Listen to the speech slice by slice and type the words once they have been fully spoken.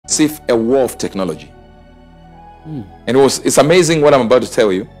see a war of technology. And it's amazing what I'm about to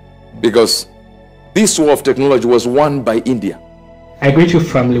tell you, because this war of technology was won by India. I greet you,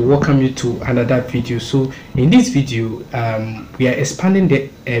 family. Welcome you to another video. So in this video, we are expanding the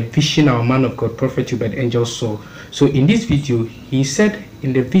vision our man of God, Prophet Uebert Angel, saw. So in this video, he said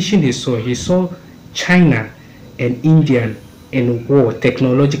in the vision he saw China and India in war,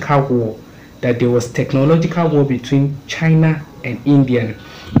 technological war, that there was technological war between China and India,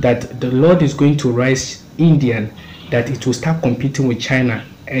 that the Lord is going to rise India, that it will start competing with China,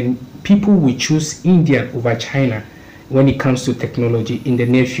 and people will choose India over China when it comes to technology in the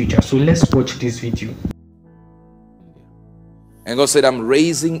near future. So let's watch this video. And God said, I'm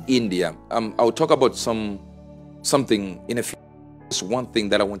raising India. I'll talk about something in a few. Just one thing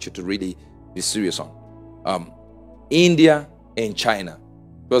that I want you to really be serious on. India and China.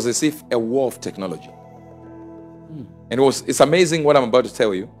 It was as if a war of technology. And it's amazing what I'm about to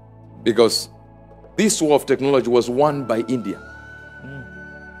tell you, because this war of technology was won by India.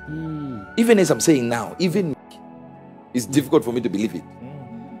 Even as I'm saying now, even it's difficult for me to believe it.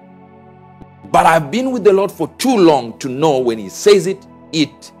 But I've been with the Lord for too long to know when He says it,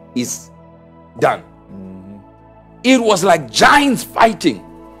 it is done. It was like giants fighting.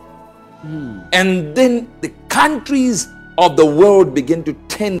 And then the countries of the world began to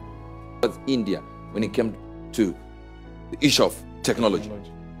turn towards India when it came to the issue of technology.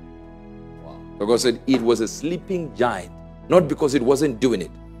 Wow. God said it was a sleeping giant, not because it wasn't doing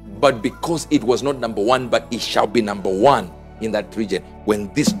it, but because it was not number one, but it shall be number one in that region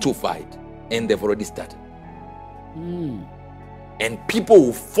when these two fight. And they've already started. And people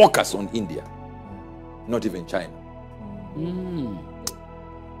will focus on India, not even China.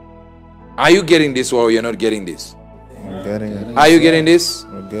 Are you getting this, or you're not getting this? I'm getting it. Are you getting this?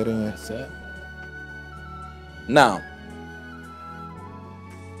 I'm getting it. Now,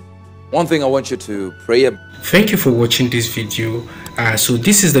 one thing I want you to pray about. Thank you for watching this video. So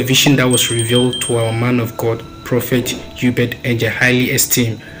this is the vision that was revealed to our man of God, Prophet Uebert Angel, highly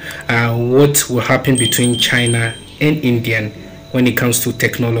esteemed. What will happen between China and India when it comes to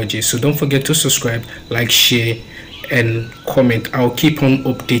technology. So don't forget to subscribe, like, share, and comment. I'll keep on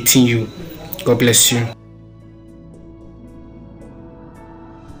updating you. God bless you.